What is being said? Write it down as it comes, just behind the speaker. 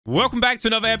Welcome back to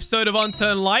another episode of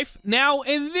Unturned Life. Now,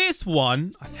 in this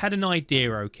one, I've had an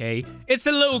idea, okay? It's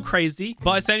a little crazy,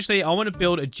 but essentially, I want to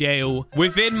build a jail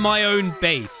within my own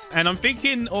base. And I'm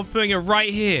thinking of putting it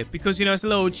right here because, you know, it's a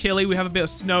little chilly. We have a bit of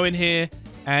snow in here.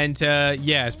 And,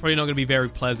 yeah, it's probably not going to be very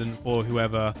pleasant for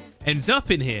whoever ends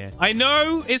up in here. I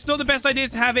know it's not the best idea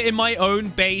to have it in my own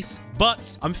base,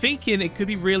 but I'm thinking it could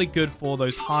be really good for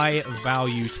those high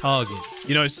value targets.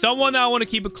 You know, someone that I want to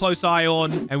keep a close eye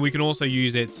on, and we can also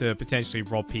use it to potentially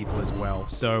rob people as well.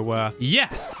 So,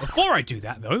 yes. Before I do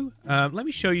that, though, let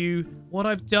me show you what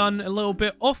I've done a little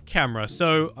bit off camera.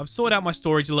 So, I've sorted out my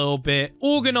storage a little bit,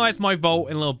 organized my vault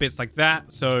in little bits like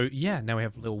that. So, yeah, now we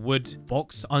have a little wood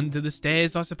box under the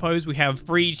stairs, I suppose. We have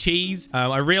free cheese.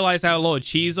 I realized I had a lot of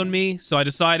cheese on me, so I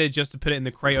decided just to put it in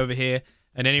the crate over here.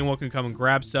 And anyone can come and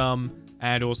grab some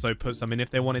and also put some in if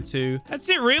they wanted to. That's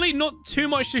it, really. Not too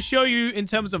much to show you in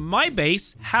terms of my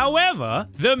base. However,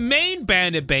 the main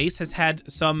bandit base has had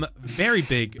some very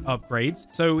big upgrades.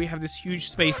 So we have this huge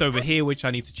space over here, which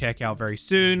I need to check out very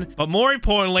soon. But more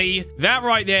importantly, that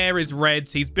right there is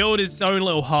Reds. He's built his own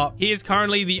little hut. He is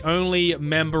currently the only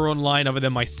member online other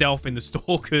than myself in the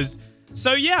Stalkers.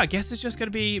 So yeah, I guess it's just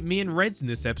gonna be me and Reds in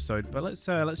this episode. But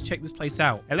let's check this place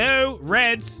out. Hello,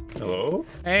 Reds. Hello.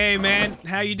 Hey man,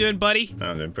 how you doing, buddy?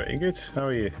 I'm doing pretty good. How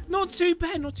are you? Not too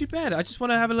bad, not too bad. I just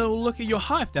want to have a little look at your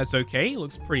hut, if that's okay. It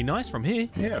looks pretty nice from here.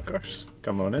 Yeah, of course.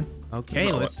 Come on in.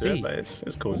 Okay, let's see. It, but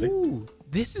it's cozy. Ooh,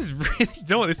 this is really, you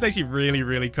know what? This is actually really,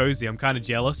 really cozy. I'm kind of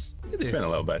jealous. Look at this. Spent a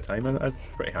little bit of time, and I'm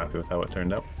pretty happy with how it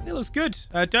turned out. It looks good.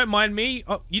 Don't mind me.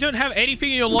 Oh, you don't have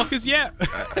anything in your lockers yet?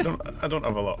 I don't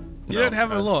have a lot. You don't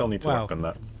have a lot? I still need to work on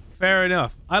that. Fair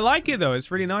enough. I like it though. It's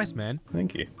really nice, man.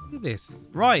 Thank you. Look at this.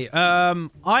 Right.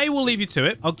 I will leave you to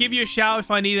it. I'll give you a shout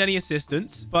if I need any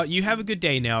assistance. But you have a good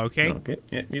day now, okay? Okay.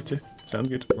 Yeah, you too. Sounds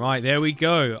good. Right, there we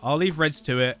go. I'll leave Reds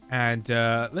to it, and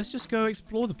let's just go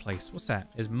explore the place. What's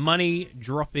that? There's money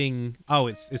dropping. Oh,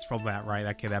 it's from that, right?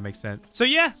 Okay, that makes sense. So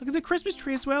yeah, look at the Christmas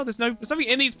tree as well. There's something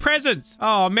in these presents.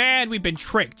 Oh man, we've been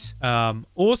tricked.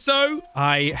 Also,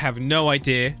 I have no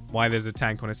idea why there's a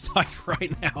tank on its side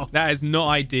right now. That is not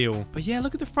ideal. But yeah,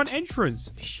 look at the front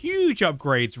entrance. Huge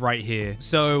upgrades right here.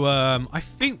 So I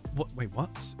think wait,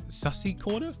 what? Sussy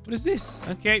corner? What is this?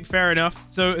 Okay, fair enough.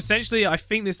 So essentially, I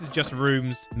think this is just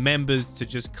rooms members to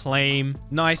just claim.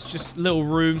 Nice, just little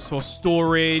rooms for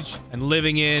storage and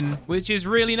living in, which is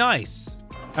really nice.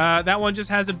 That one just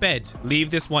has a bed. Leave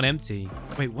this one empty.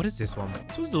 Wait, what is this one?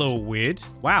 This was a little weird.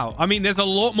 Wow. I mean, there's a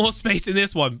lot more space in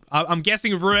this one. I'm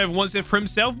guessing Ruev wants it for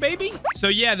himself, maybe? So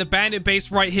yeah, the bandit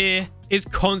base right here is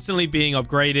constantly being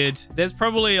upgraded. There's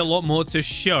probably a lot more to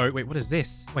show. Wait, what is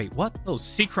this? Wait, what? Little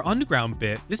secret underground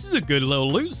bit. This is a good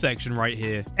little loot section right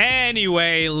here.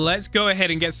 Anyway, let's go ahead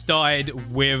and get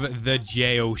started with the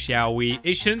jail, shall we?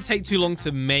 It shouldn't take too long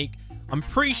to make. I'm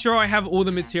pretty sure I have all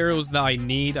the materials that I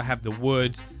need. I have the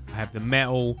wood, I have the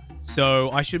metal,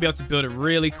 so I should be able to build it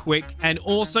really quick and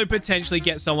also potentially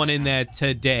get someone in there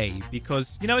today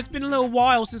because, you know, it's been a little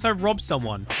while since I've robbed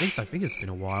someone. At least I think it's been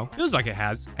a while. Feels like it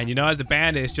has. And, you know, as a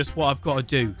bandit, it's just what I've got to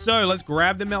do. So let's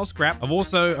grab the metal scrap. I've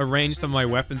also arranged some of my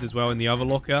weapons as well in the other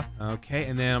locker. Okay,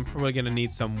 and then I'm probably going to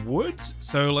need some wood.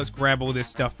 So let's grab all this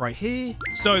stuff right here.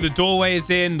 So the doorway is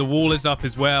in. The wall is up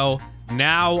as well.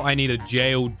 Now I need a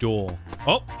jail door.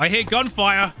 Oh, I hear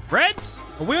gunfire. Reds,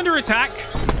 are we under attack?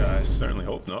 I certainly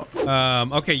hope not.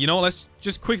 Okay, you know what? Let's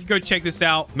just quickly go check this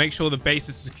out. Make sure the base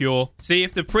is secure. See,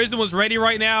 if the prison was ready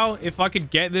right now, if I could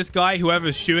get this guy,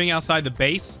 whoever's shooting outside the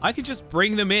base, I could just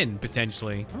bring them in,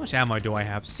 potentially. How much ammo do I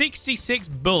have? 66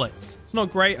 bullets. It's not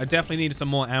great. I definitely need some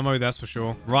more ammo, that's for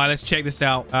sure. Right, let's check this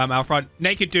out. Out front.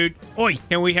 Naked dude. Oi,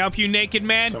 can we help you, naked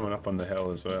man? Someone up on the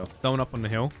hill as well. Someone up on the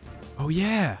hill. Oh,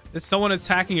 yeah. There's someone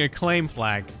attacking a claim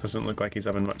flag. Doesn't look like he's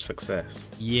having much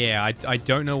success. Yeah, I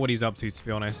don't know what he's up to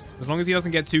be honest. As long as he doesn't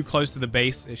get too close to the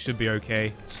base, it should be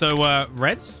okay. So,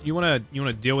 Reds, you wanna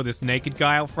deal with this naked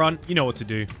guy out front? You know what to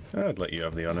do. I'd let you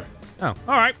have the honor. Oh,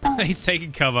 all right. He's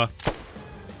taking cover.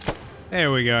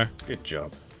 There we go. Good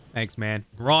job. Thanks, man.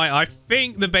 Right, I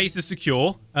think the base is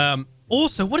secure.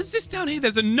 Also, what is this down here?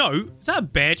 There's a note. Is that a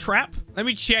bear trap? Let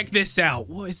me check this out.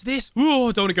 What is this?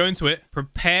 Ooh, don't want to go into it.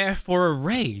 Prepare for a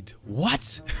raid.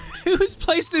 What? Who's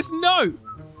placed this note?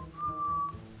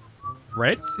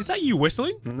 Reds, is that you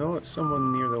whistling? No, it's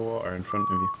someone near the water in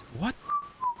front of you. What?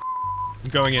 I'm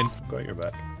going in. Got your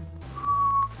back.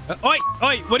 Oi,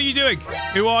 what are you doing?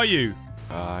 Who are you?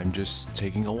 I'm just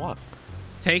taking a walk.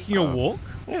 Taking a walk?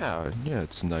 Yeah,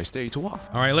 it's a nice day to walk.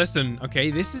 All right, listen.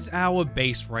 Okay, this is our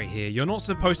base right here. You're not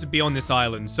supposed to be on this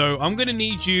island, so I'm going to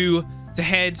need you to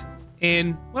head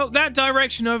in, well, that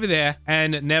direction over there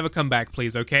and never come back,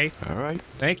 please, okay? All right.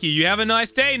 Thank you. You have a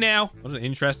nice day now. What an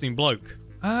interesting bloke.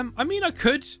 I mean, I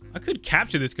could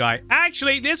capture this guy.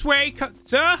 Actually, this way,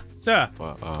 sir. Listen,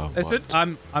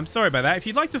 what? I'm sorry about that. If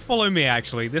you'd like to follow me,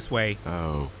 actually, this way.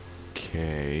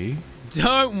 Okay.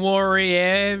 Don't worry,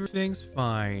 everything's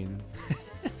fine.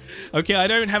 Okay, I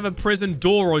don't have a prison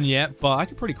door on yet, but I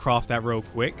can probably craft that real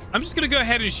quick. I'm just gonna go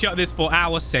ahead and shut this for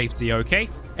our safety, okay?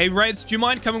 Hey, Reds, do you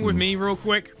mind coming with me real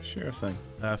quick? Sure thing.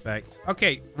 Perfect.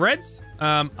 Okay, Reds,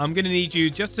 I'm gonna need you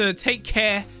just to take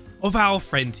care of our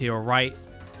friend here, all right?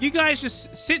 You guys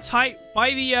just sit tight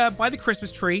by the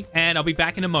Christmas tree, and I'll be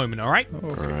back in a moment, all right? Okay.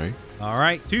 All right. All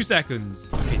right, 2 seconds.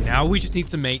 Okay, now we just need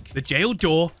to make the jail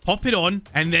door, pop it on,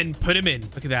 and then put him in.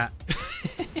 Look at that.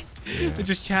 They're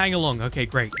just chatting along. Okay,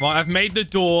 great. Well, I've made the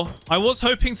door. I was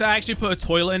hoping to actually put a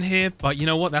toilet in here, but you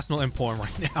know what? That's not important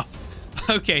right now.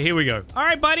 Okay, here we go. All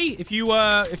right, buddy. If you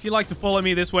like to follow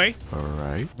me this way. All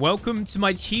right. Welcome to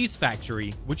my cheese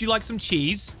factory. Would you like some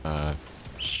cheese?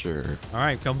 Sure. All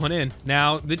right, come on in.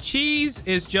 Now, the cheese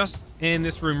is just in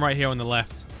this room right here on the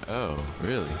left. Oh,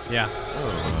 really? Yeah.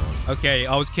 Oh, Okay,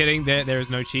 I was kidding. There is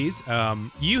no cheese.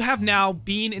 You have now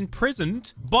been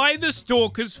imprisoned by the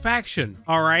Stalkers faction.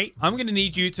 All right, I'm gonna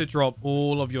need you to drop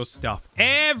all of your stuff.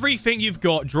 Everything you've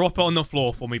got, drop it on the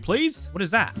floor for me, please. What is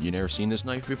that? you never seen this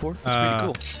knife before? It's pretty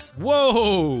cool.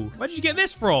 Whoa! Where did you get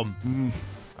this from?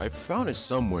 I found it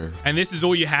somewhere. And this is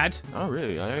all you had? Not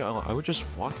really. I was just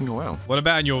walking around. What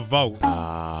about in your vault?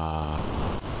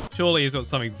 Ah. Surely he's got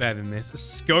something better than this. A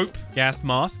scope, gas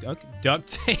mask, okay, duct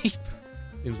tape.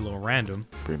 Seems a little random.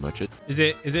 Pretty much it. Is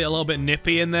it a little bit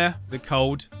nippy in there? The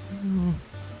cold?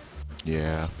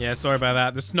 Yeah. Yeah, sorry about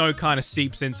that. The snow kind of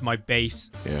seeps into my base.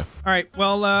 Yeah. All right,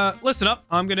 well, listen up.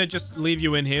 I'm going to just leave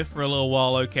you in here for a little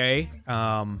while, okay?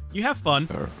 You have fun.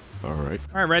 All right.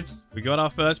 All right, Reds, we got our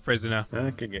first prisoner.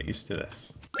 I could get used to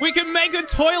this. We can make a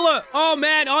toilet! Oh,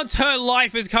 man, Unturned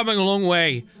life is coming a long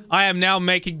way. I am now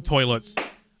making toilets.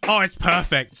 Oh, it's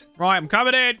perfect. Right, I'm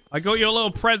coming in. I got you a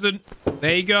little present.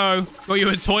 There you go. Got you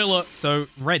a toilet. So,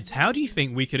 Reds, how do you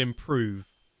think we could improve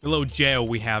the little jail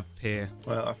we have here?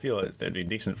 Well, I feel it'd be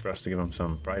decent for us to give him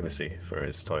some privacy for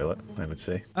his toilet, I would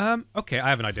say. Okay, I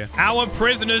have an idea. Our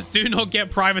prisoners do not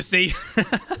get privacy.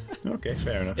 Okay,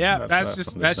 fair enough. Yeah, that's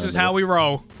just how we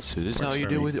roll. So this is how Works you for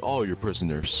deal me. with all your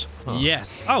prisoners. Huh.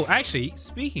 Yes. Oh, actually,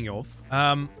 speaking of,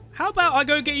 how about I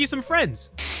go get you some friends?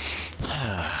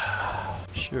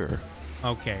 Sure.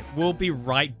 Okay, we'll be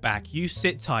right back. You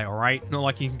sit tight, all right? Not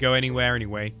like you can go anywhere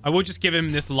anyway. I will just give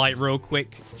him this light real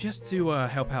quick, just to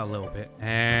help out a little bit.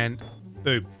 And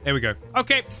boom. There we go.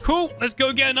 Okay, cool. Let's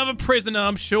go get another prisoner.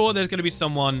 I'm sure there's going to be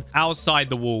someone outside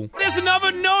the wall. There's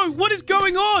another note. What is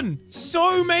going on?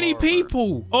 So many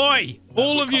people. Oi,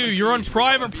 all of you, you're on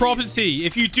private property.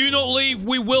 If you do not leave,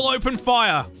 we will open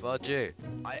fire. Fudgy,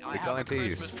 we come in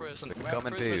peace. We come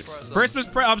in peace.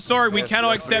 I'm sorry, we Yes, cannot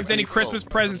we are accept free any people. Christmas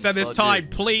presents at this Fudgy, time. we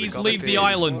Please come in leave the peace.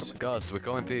 island. Gus, we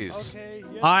come in peace.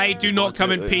 I do not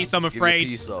come in peace, I'm Give me afraid.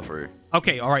 peace offer.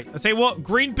 Okay, all right. I'll tell you what,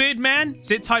 Greenbeard man,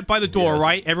 sit tight by the door, Yes.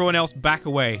 right? Everyone else back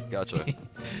away. Gotcha.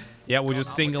 Yeah, we'll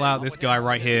just single out this guy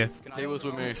right here. He was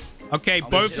with me. Okay,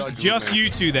 both, judge just with me. you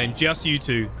two then, just you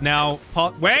two. Now,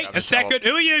 wait a second,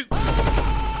 who are you?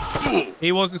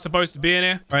 He wasn't supposed to be in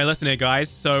here. All right, listen here, guys.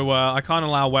 So, I can't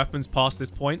allow weapons past this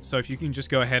point, so if you can just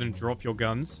go ahead and drop your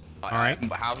guns. All right.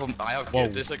 I have Whoa.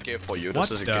 this is a gift for you. What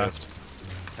This is a the- gift.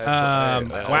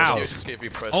 Wow. Just give you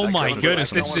present. Oh I my come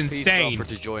goodness, with- this Come is in peace insane. offer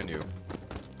to join you.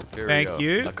 Here Thank we go.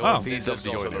 you. I come Oh. in peace This offer is to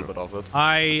also a join little you. bit of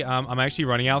it. I'm actually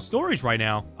running out of storage right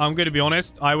now. I'm going to be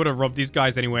honest. I would have robbed these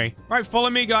guys anyway. All right, follow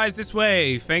me, guys, this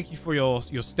way. Thank you for your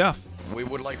stuff. We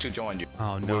would like to join you.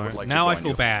 Oh, We no. would like to Now I join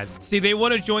feel you. bad. See, they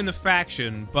want to join the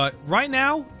faction, but right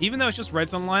now, even though it's just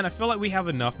Reds Online, I feel like we have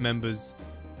enough members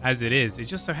as it is. It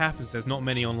just so happens there's not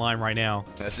many online right now.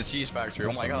 That's the cheese factory.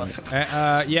 Oh my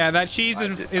god. Yeah, that cheese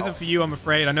isn't for you, I'm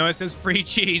afraid. I know it says free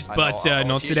cheese, but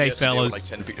not today, fellas.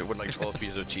 With like 12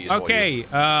 pieces of cheese. for you. Okay,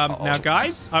 now,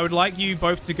 guys, I would like you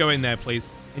both to go in there,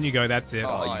 please. In you go, that's it.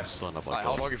 Oh, Oh, you son of a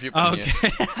How gun. long have you been here?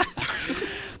 Okay.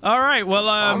 All right.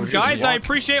 Well, just guys, I walk.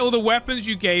 appreciate all the weapons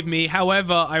you gave me.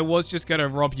 However, I was just gonna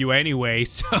rob you anyway.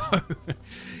 So,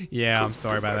 yeah, I'm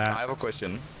sorry about I that. have a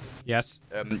question. Yes.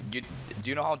 Do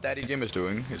you know how Daddy Jim is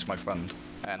doing? He's my friend.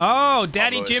 And Oh,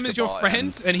 Daddy Pablo Jim is your Escobar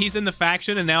friend, and he's in the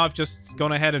faction, and now I've just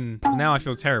gone ahead and now I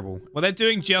feel terrible. Well, they're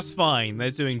doing just fine. They're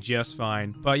doing just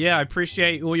fine. But yeah, I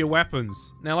appreciate all your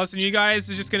weapons. Now, listen, you guys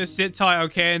are just gonna sit tight,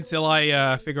 okay, until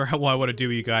I figure out what I want to do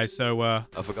with you guys. So, I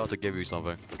forgot to give you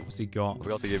something. what's he got? I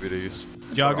forgot to give you these.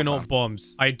 Juggernaut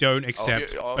bombs. I don't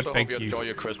accept, I but also thank hope you you. enjoy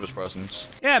your Christmas presents.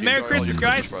 Yeah, You Merry enjoy all Christmas, your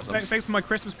guys. presents. Thanks for my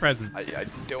Christmas presents.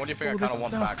 The only thing All I this kind of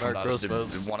want stuff. back from that is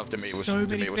Christmas. one of the meat was, So the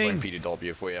many meat was like things. PDW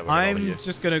if we ever get out of here. I'm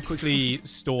just gonna quickly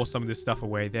store some of this stuff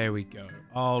away. There we go.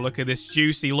 Oh, look at this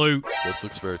juicy loot. This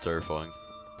looks very terrifying.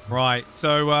 Right,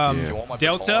 so Do you want my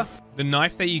Delta, baton? the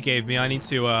knife that you gave me, I need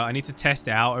to test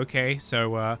out. Okay,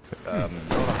 so I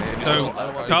don't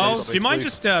want Carl, to do you mind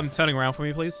just turning around for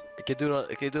me, please? I can do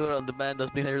it on the man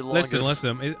that's been here the Listen, longest.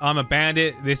 listen. I'm a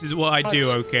bandit. This is what I do.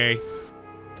 Okay.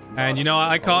 And you know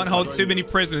I can't hold too many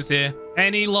prisoners here.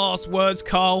 Any last words,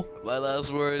 Carl? My last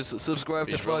words, subscribe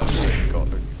to He's really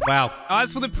Fudgy. Wow.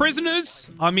 As for the prisoners,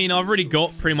 I mean, I've already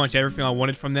got pretty much everything I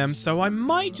wanted from them, so I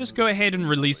might just go ahead and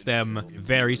release them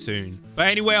very soon. But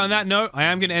anyway, on that note, I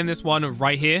am going to end this one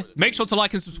right here. Make sure to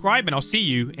like and subscribe, and I'll see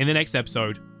you in the next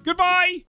episode. Goodbye!